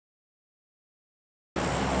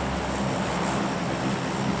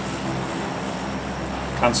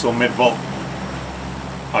Cancel mid-vault.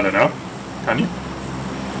 I don't know. Can you?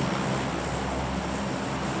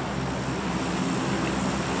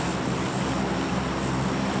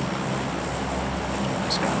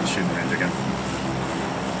 Just gonna shoot the range again.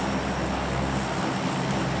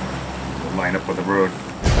 We'll line up with the road.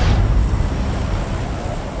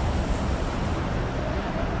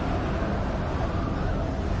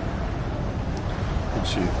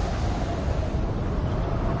 Shoot.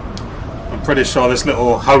 I'm pretty sure this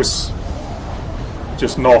little house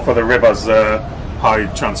just north of the river's a high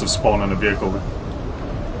chance of spawning a vehicle.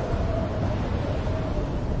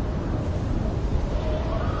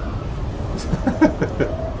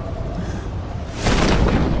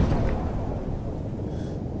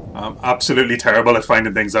 I'm absolutely terrible at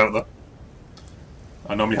finding things out though.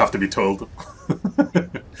 I normally have to be told.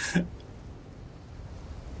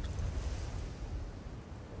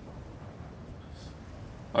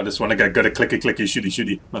 I just want to get good at clicky clicky shooty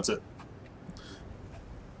shooty. That's it.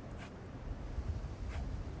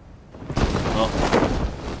 Oh.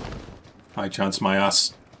 High chance my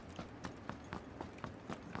ass.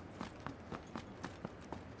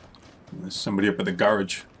 There's somebody up at the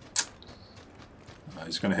garage.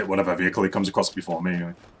 He's going to hit whatever vehicle he comes across before me.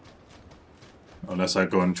 Unless I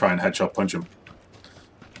go and try and headshot punch him.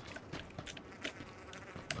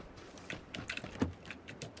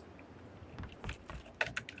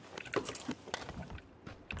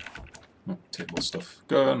 Table stuff.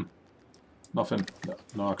 Gun. Nothing.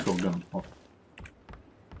 No actual gun. Oh.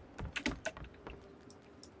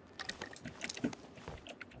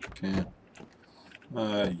 Okay.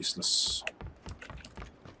 Useless.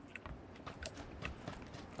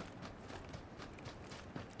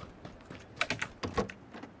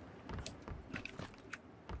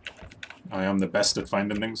 I am the best at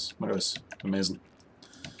finding things. Look at this. Amazing.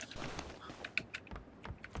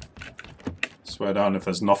 Swear down, if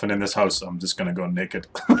there's nothing in this house, I'm just gonna go naked.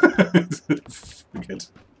 Forget.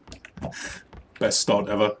 Best start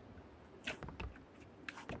ever.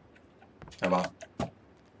 Ever.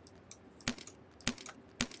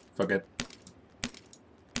 Forget.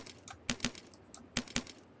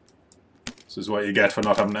 This is what you get for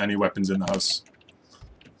not having any weapons in the house.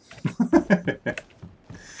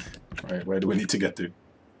 Right, where do we need to get to?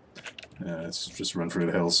 Let's just run through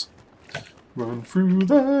the hills. Run through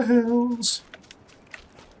the hills.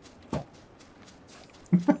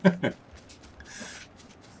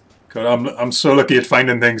 God, I'm so lucky at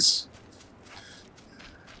finding things.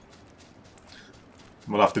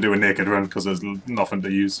 We'll have to do a naked run because there's nothing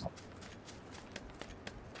to use.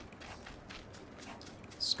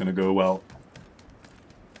 It's gonna go well.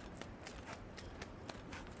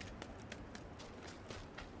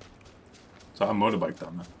 Is that a motorbike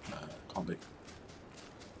down there? Can't be.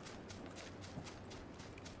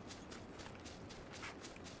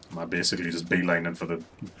 Am I basically just beelining for the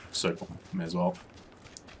circle? May as well.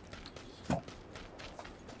 I'll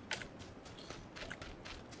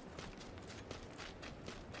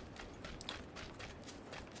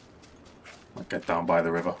get down by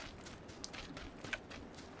the river.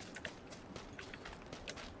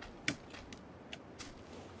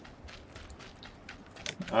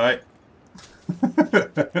 Alright.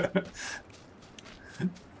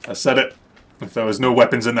 I said it. If there was no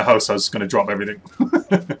weapons in the house, I was going to drop everything.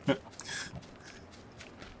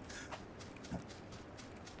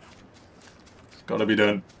 It's gotta be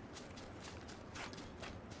done.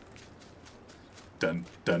 Done,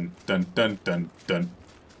 done, done, done, done, done.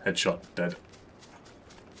 Headshot, dead.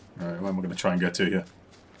 Alright, where am I going to try and get to here?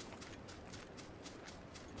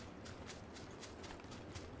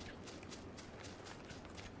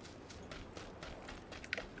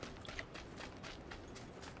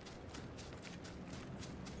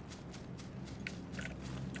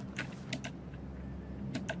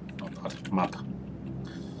 Map.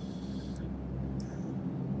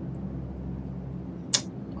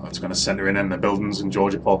 Oh, it's going to center in the buildings in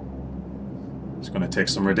Georgia, Paul. It's going to take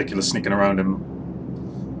some ridiculous sneaking around him.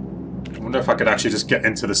 I wonder if I could actually just get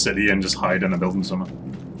into the city and just hide in a building somewhere.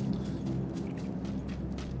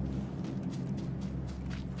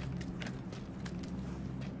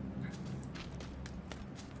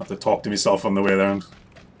 I have to talk to myself on the way around.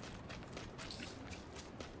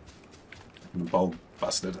 The bald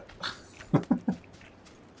bastard.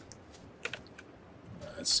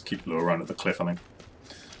 Let's keep low around at the cliff, I think.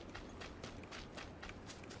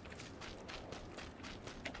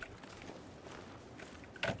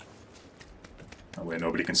 That way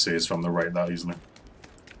nobody can see us from the right that easily.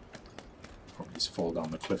 Probably just fall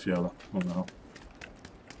down the cliff here, though. I don't know.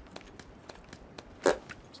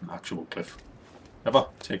 It's an actual cliff. Ever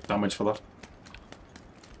take damage for that?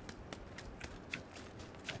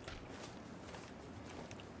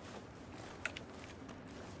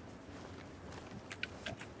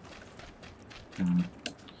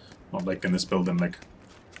 Not like in this building, like.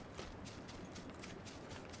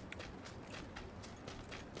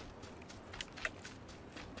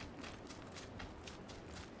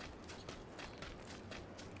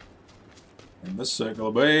 In this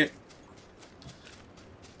circle way.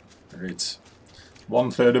 Right.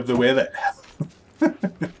 1/3 of the way there.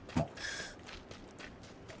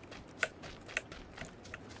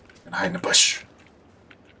 And hide in a bush.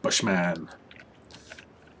 Bushman.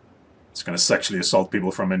 It's gonna sexually assault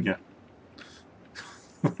people from in here.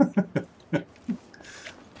 Well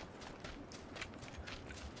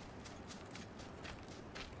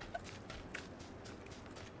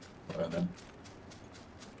then.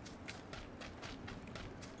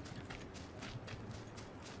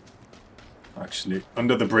 Actually,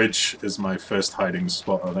 under the bridge is my first hiding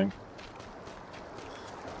spot, I think.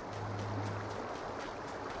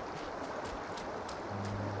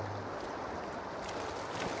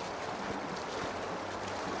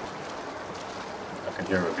 I can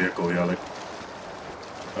hear a vehicle yelling.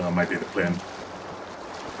 Oh, it might be the plane.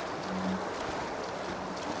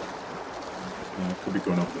 Yeah, it could be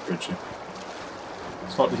going over the bridge here.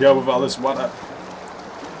 It's hot here with all this water.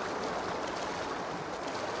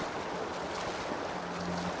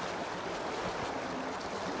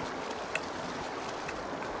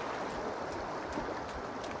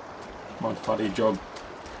 Come on, fatty jog.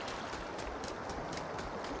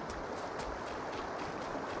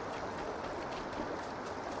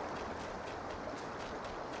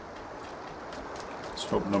 Just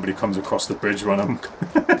hope nobody comes across the bridge when I'm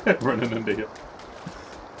running under here.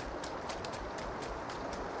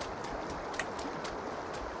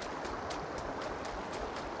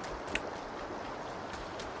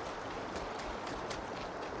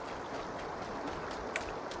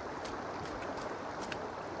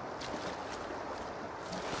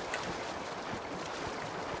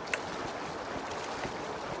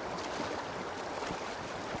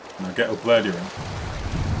 Now get up there, you in.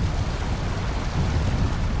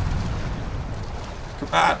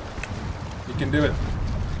 Come on! You can do it.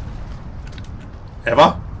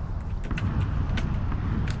 Ever?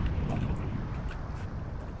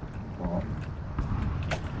 Oh.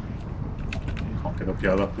 Can't get up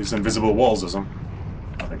here though. These invisible walls or something.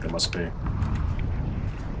 I think there must be.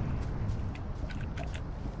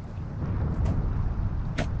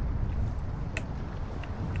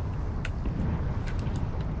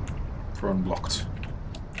 Prone blocked.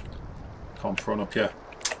 Can't prone up here.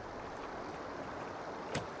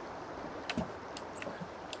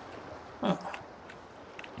 Ah.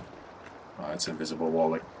 Oh, it's invisible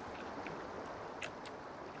wall, like.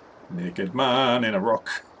 Naked man in a rock.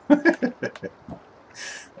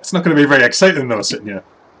 It's not going to be very exciting though, sitting here.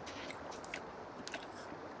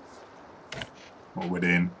 What we're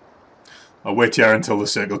doing. I'll wait here until the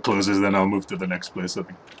circle closes, then I'll move to the next place, I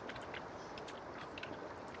think.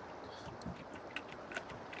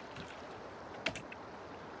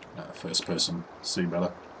 First person, see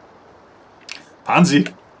better. Pansy!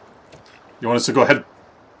 You want us to go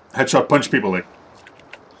headshot punch people, like?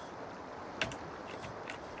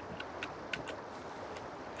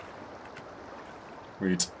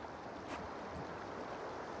 Read.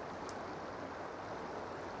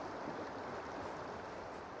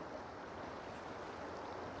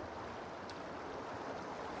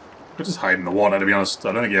 Could just hide in the water, to be honest.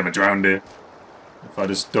 I don't think you ever drowned here. If I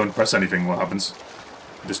just don't press anything, what happens?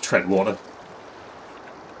 Just tread water.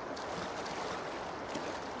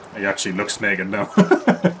 He actually looks naked now.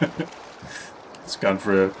 It's gone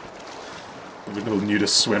for a little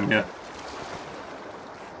nudist swim here.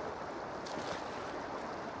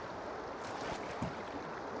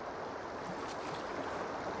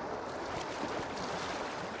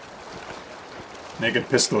 Naked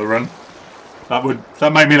pistol run.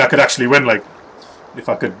 That might mean I could actually win, like, if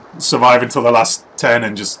I could survive until the last 10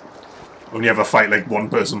 and just only ever fight like one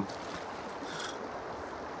person.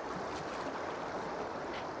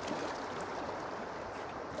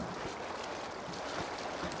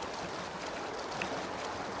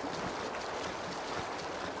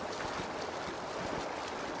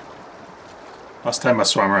 Last time I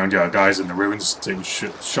swam around here, guys in the ruins taking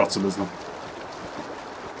shots of them.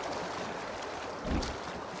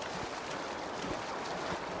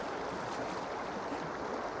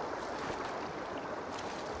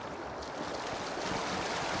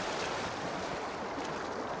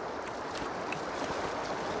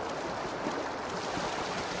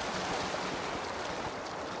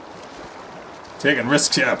 Taking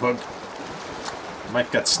risks, yeah, but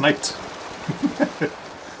might get sniped.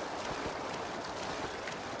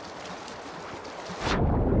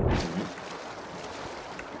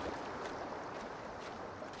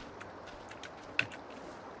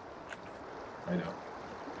 I know.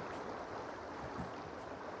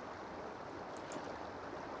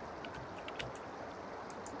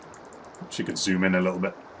 She could zoom in a little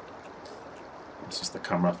bit. This is the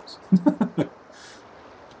camera.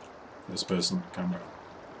 This person camera.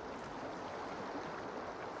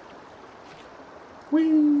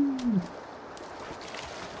 Whee!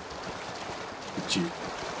 Gee.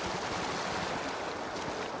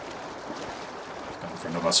 Going for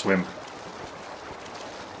another swim.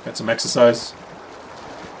 Get some exercise.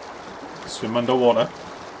 Swim underwater.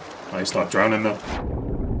 Oh, you start drowning though.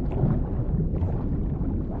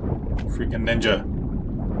 Freaking ninja.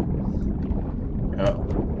 Yeah.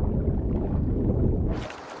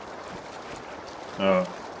 Oh.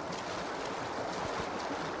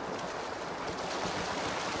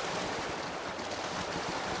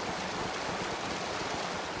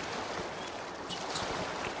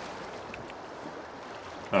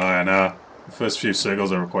 Oh, I know. The first few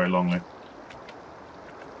circles are quite long, like.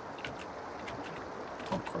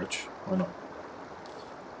 I'll crouch. Why not?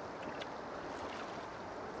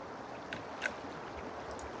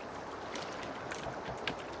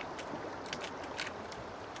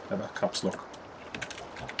 Never caps lock.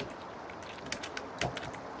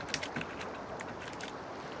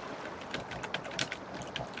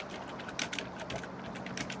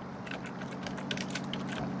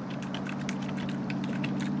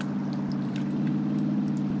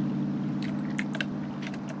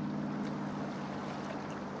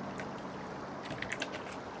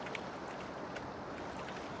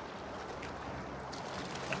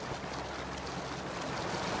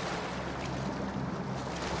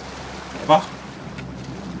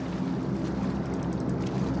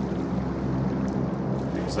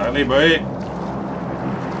 Exactly, boy.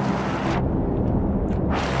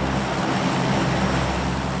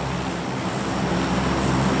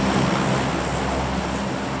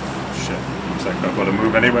 Shit, looks like I've got to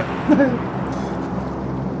move anyway.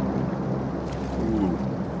 Ooh.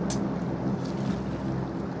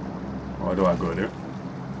 What do I go do?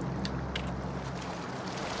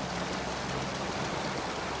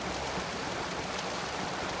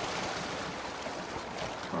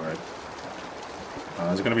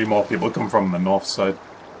 There's going to be more people come from the north side.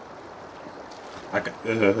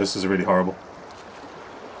 This is really horrible.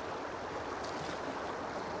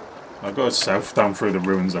 I'll go south down through the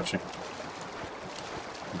ruins actually.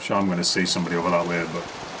 I'm sure I'm going to see somebody over that way, but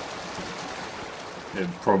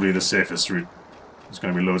it's probably the safest route. There's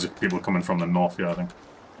going to be loads of people coming from the north here, I think.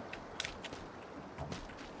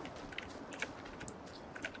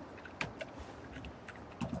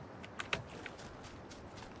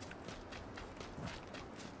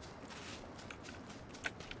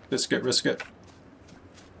 Biscuit, risk it.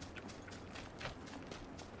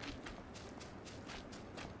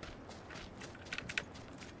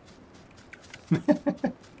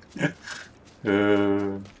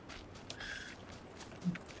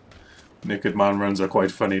 Naked man runs are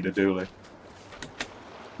quite funny to do, like.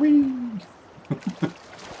 Whee!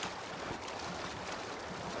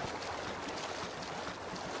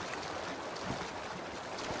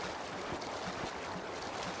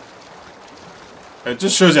 It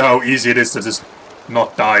just shows you how easy it is to just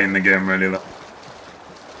not die in the game, really, though.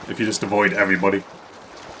 If you just avoid everybody.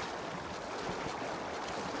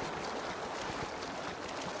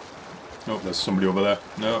 Oh, there's somebody over there.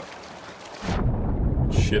 No.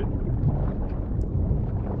 Shit.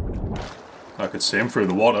 I could see him through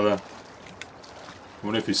the water there. I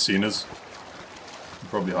wonder if he's seen us. He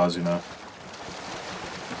probably has, you know.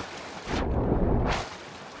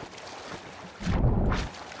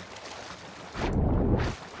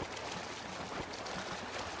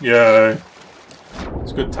 Yeah,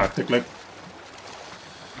 it's a good tactic, like.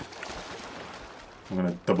 I'm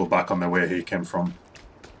gonna double back on the way he came from.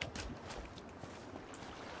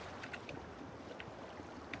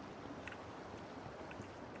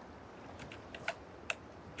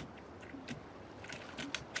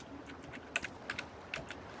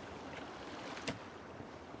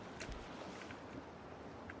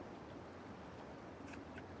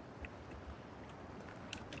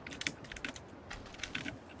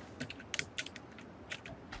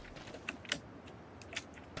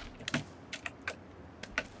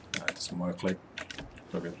 Doesn't work, like.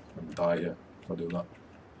 Okay, I'm gonna die here if I do that.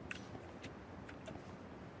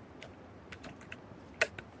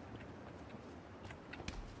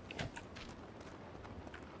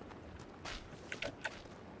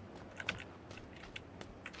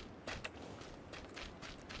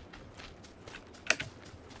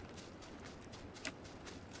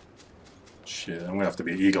 Shit, I'm gonna have to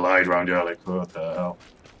be eagle-eyed around here, like, what the hell?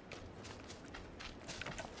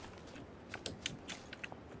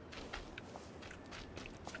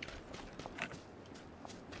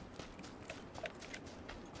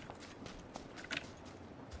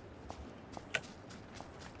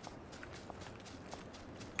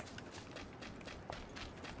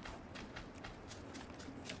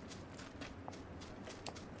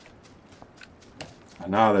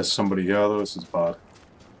 And now there's somebody here though, this is bad.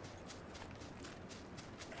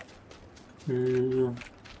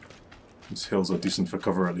 These hills are decent for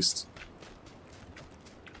cover at least.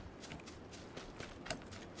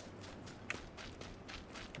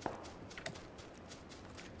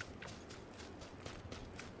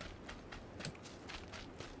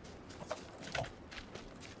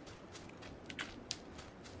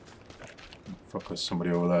 Fuck, there's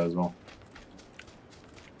somebody over there as well.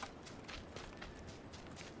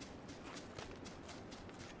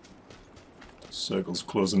 Circle's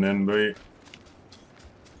closing in, but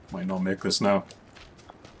might not make this now.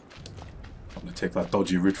 I'm gonna take that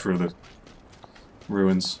dodgy route through the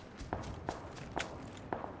ruins.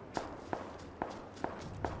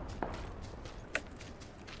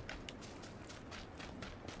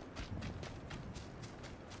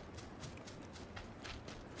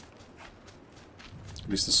 At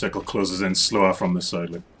least the circle closes in slower from this side.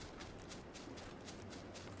 Like.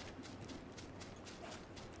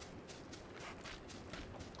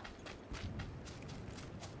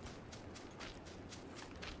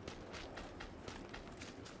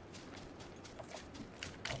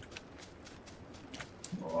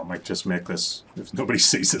 I might just make this if nobody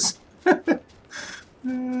sees us.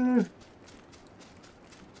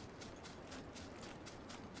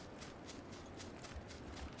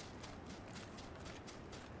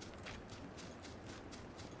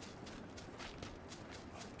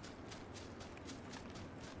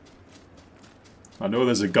 I know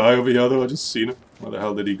there's a guy over here though, I just seen him. Where the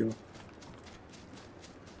hell did he go?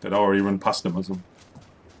 Did I already run past him or something?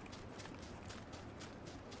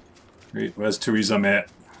 Wait, where's Teresa, mate?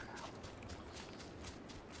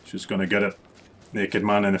 She's gonna get it. Naked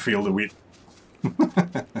man in a field of wheat.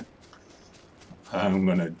 I'm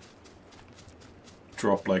gonna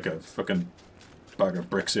drop like a fucking bag of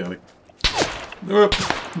bricks here. Like. Nope,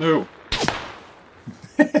 no.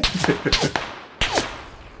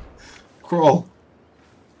 Crawl.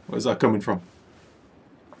 Where's that coming from?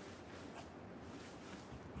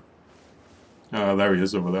 Ah, there he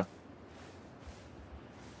is over there.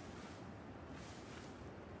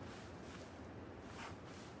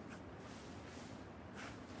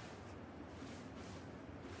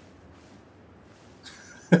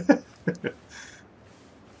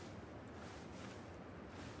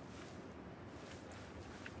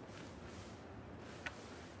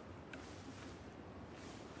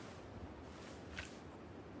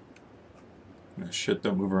 Shit,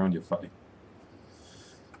 don't move around, you fatty.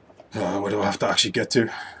 Where do I have to actually get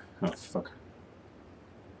to? Oh, fuck.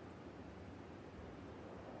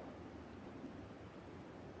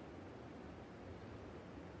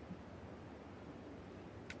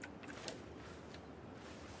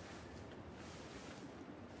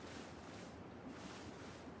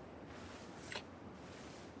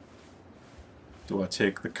 Do I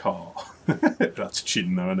take the car? That's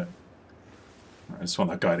cheating though, isn't it? I just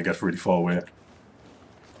want that guy to get really far away,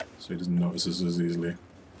 so he doesn't notice us as easily.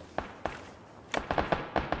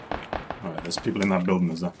 Alright, there's people in that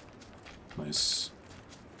building, is there? Nice.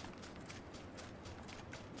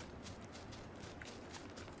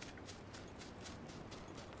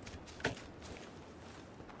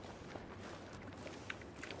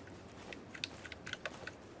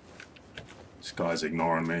 This guy's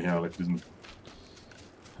ignoring me here, like he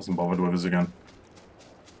hasn't bothered with us again.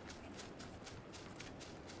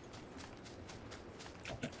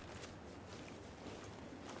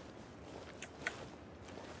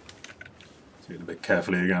 Take it a bit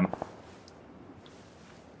carefully again.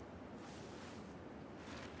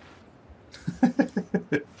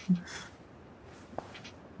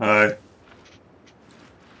 Hi.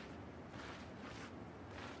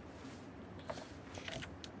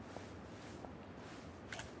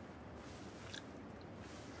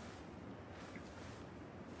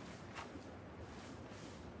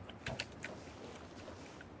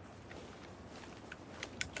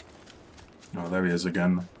 Oh, there he is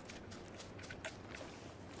again.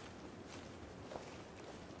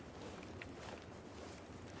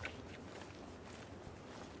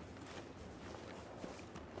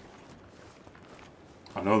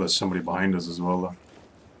 I know there's somebody behind us as well, though.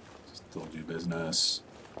 Just dodgy business.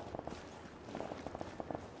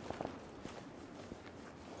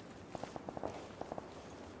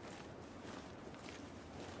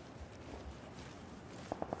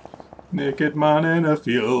 Naked man in a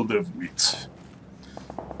field of wheat.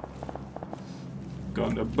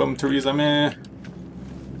 Gonna bum Teresa, man.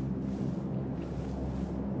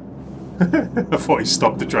 I thought he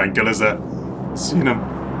stopped to try and kill us there. Seen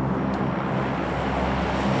him.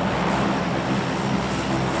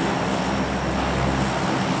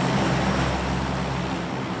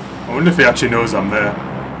 wonder if he actually knows I'm there.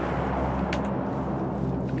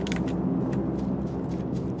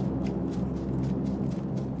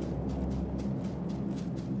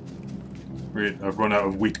 Right, I've run out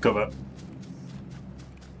of wheat cover.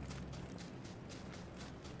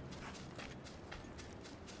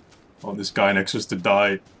 Oh, this guy next to us to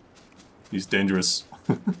die. He's dangerous.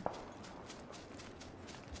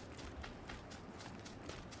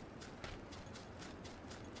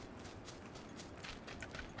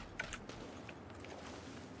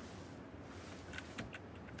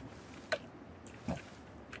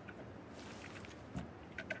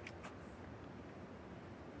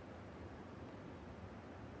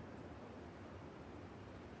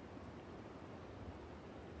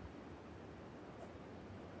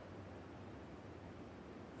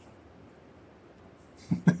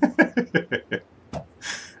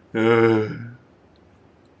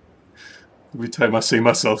 Every time I see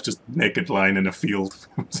myself just naked lying in a field,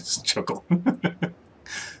 I just chuckle.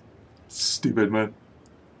 Stupid, man.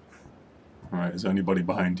 Alright, is there anybody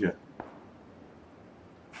behind you?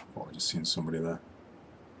 Oh, I just seen somebody there.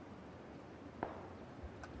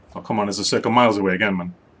 Oh, come on, there's a circle miles away again,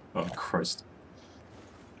 man. Oh, Christ.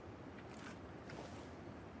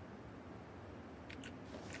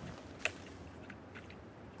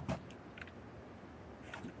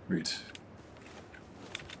 Right.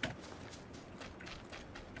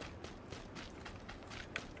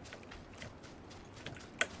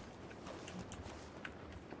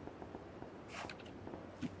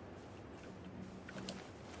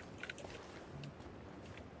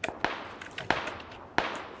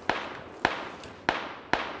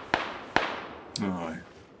 Oh,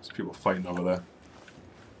 there's people fighting over there.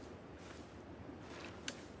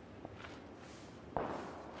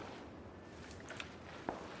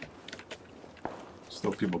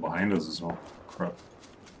 Still people behind us as well. Crap.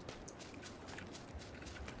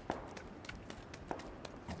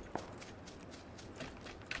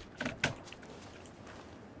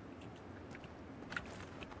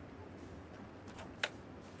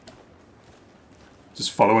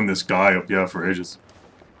 Just following this guy up here for ages.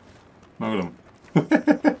 Look at him.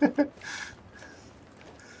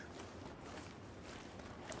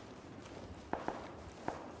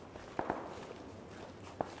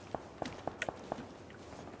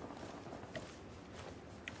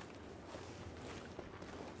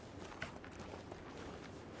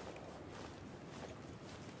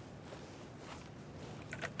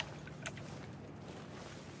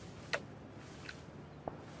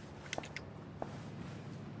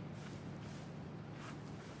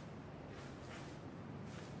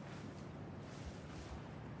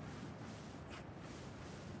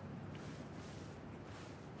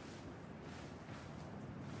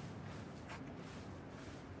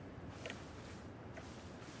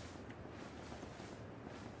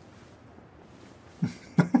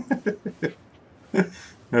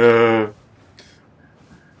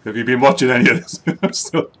 Have you been watching any of this? I'm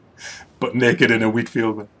still butt naked in a wheat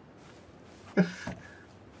field, man.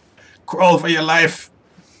 Crawl for your life!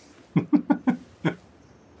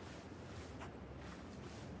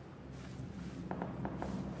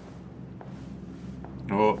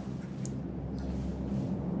 Oh.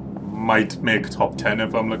 Might make top 10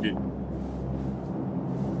 if I'm lucky.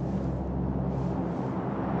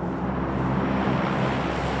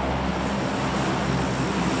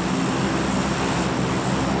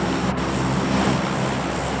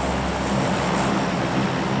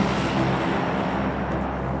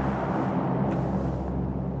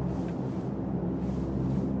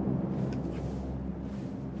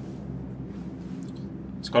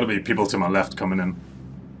 There's got to be people to my left coming in.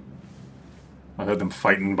 I heard them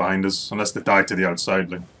fighting behind us, unless they died to the outside.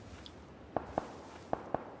 Like.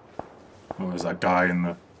 Oh, there's that guy in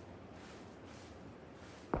the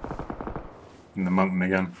mountain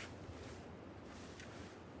again.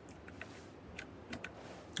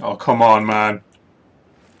 Oh, come on, man.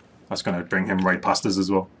 That's going to bring him right past us as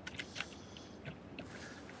well.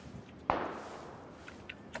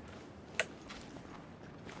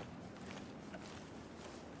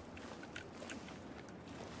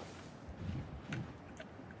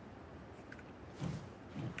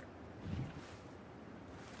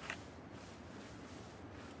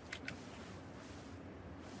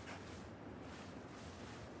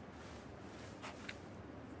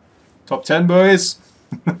 Top 10, boys!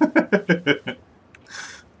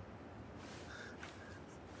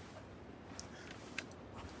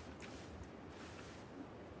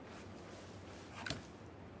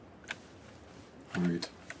 Right.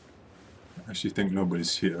 I actually think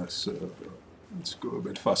nobody's here, so let's go a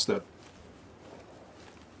bit faster.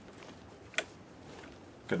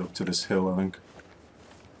 Get up to this hill, I think.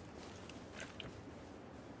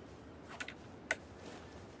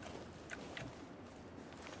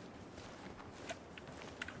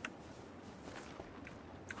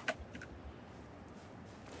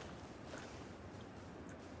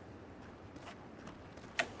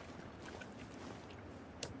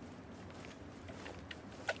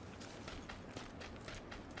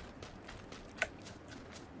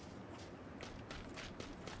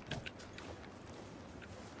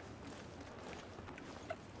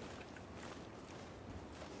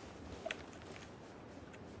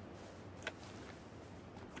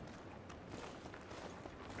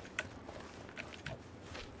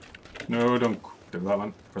 No, don't do that,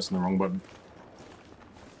 man. Pressing the wrong button.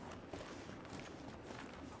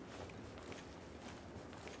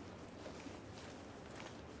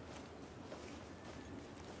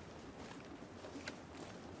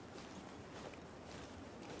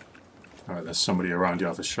 Alright, there's somebody around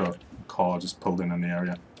here for sure. A car just pulled in the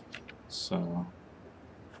area. So...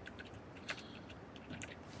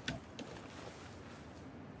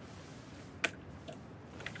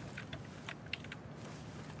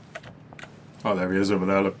 Oh, there he is over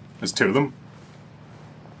there, look. There's two of them.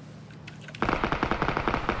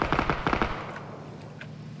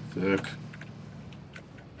 Fuck.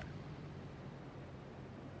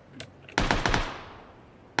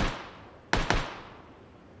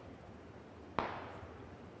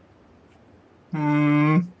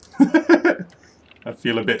 I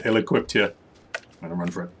feel a bit ill-equipped here. I'm gonna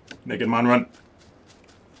run for it. Naked man, run.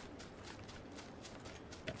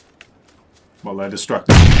 Well, they're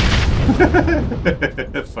distracted.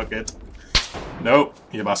 Fuck it. No,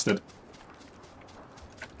 you bastard.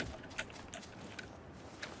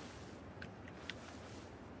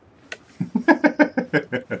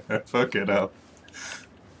 Fuck it up.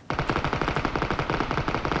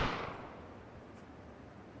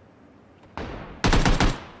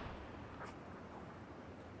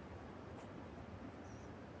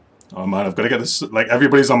 Oh man, I've got to get this. Like,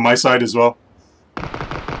 everybody's on my side as well.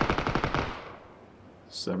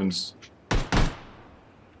 Sevens.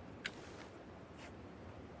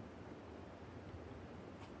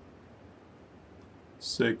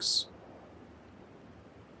 Six.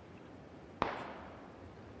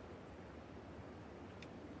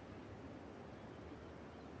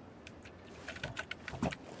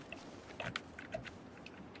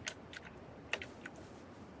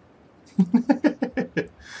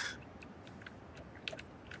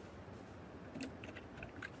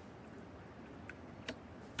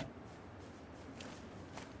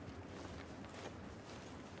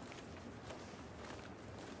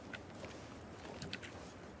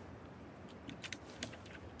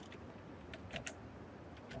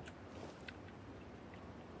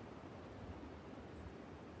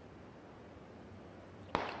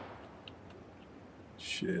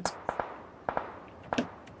 Shit.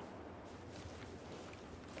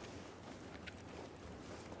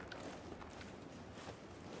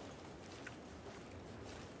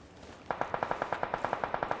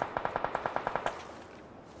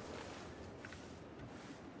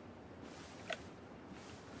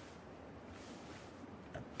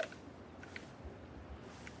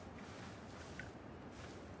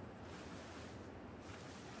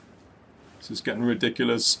 This is getting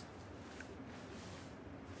ridiculous.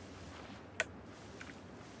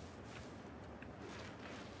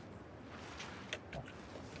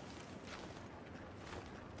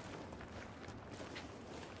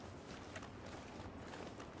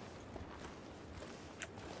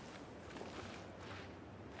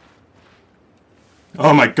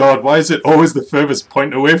 Oh my god, why is it always the furthest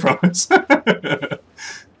point away from us?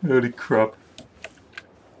 Holy crap.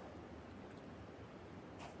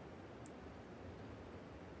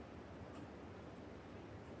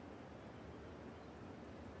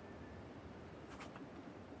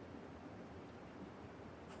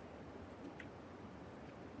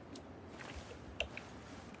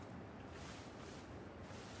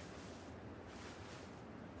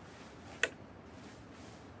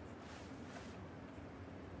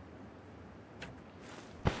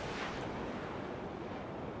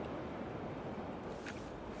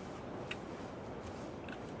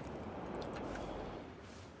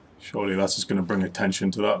 Surely that's just going to bring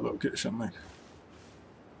attention to that location, like.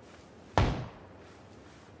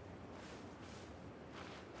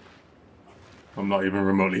 I'm not even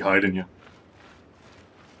remotely hiding you.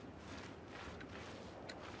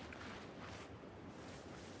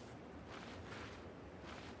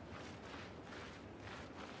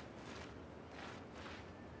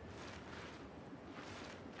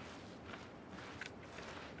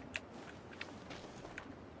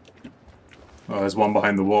 Oh, there's one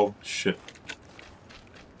behind the wall. Shit.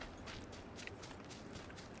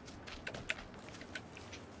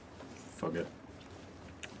 Fuck it.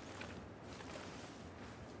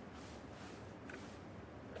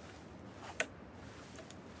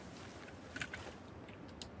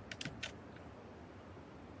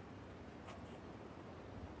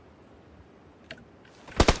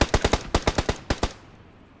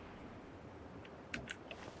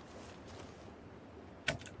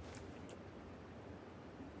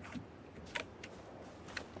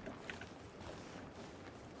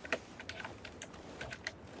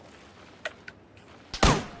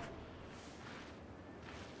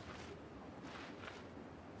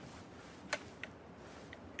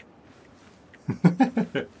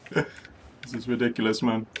 This is ridiculous,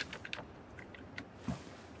 man.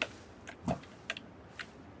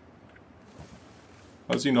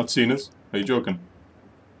 Has he not seen us? Are you joking?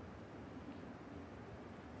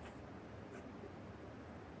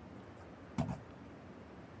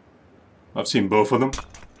 I've seen both of them.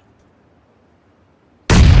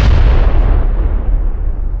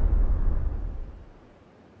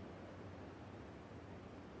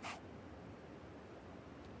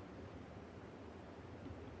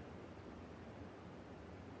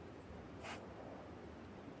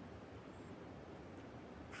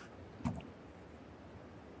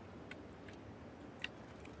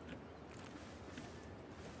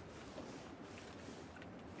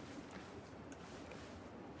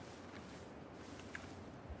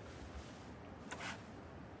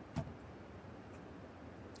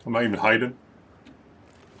 I'm not even hiding.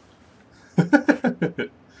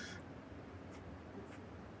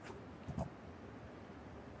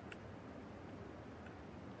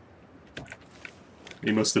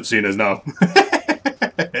 He must have seen us now.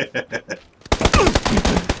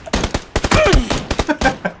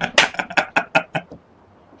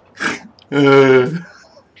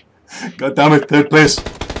 God damn it, third place.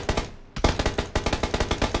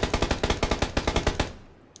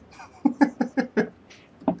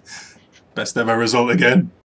 Best ever result again.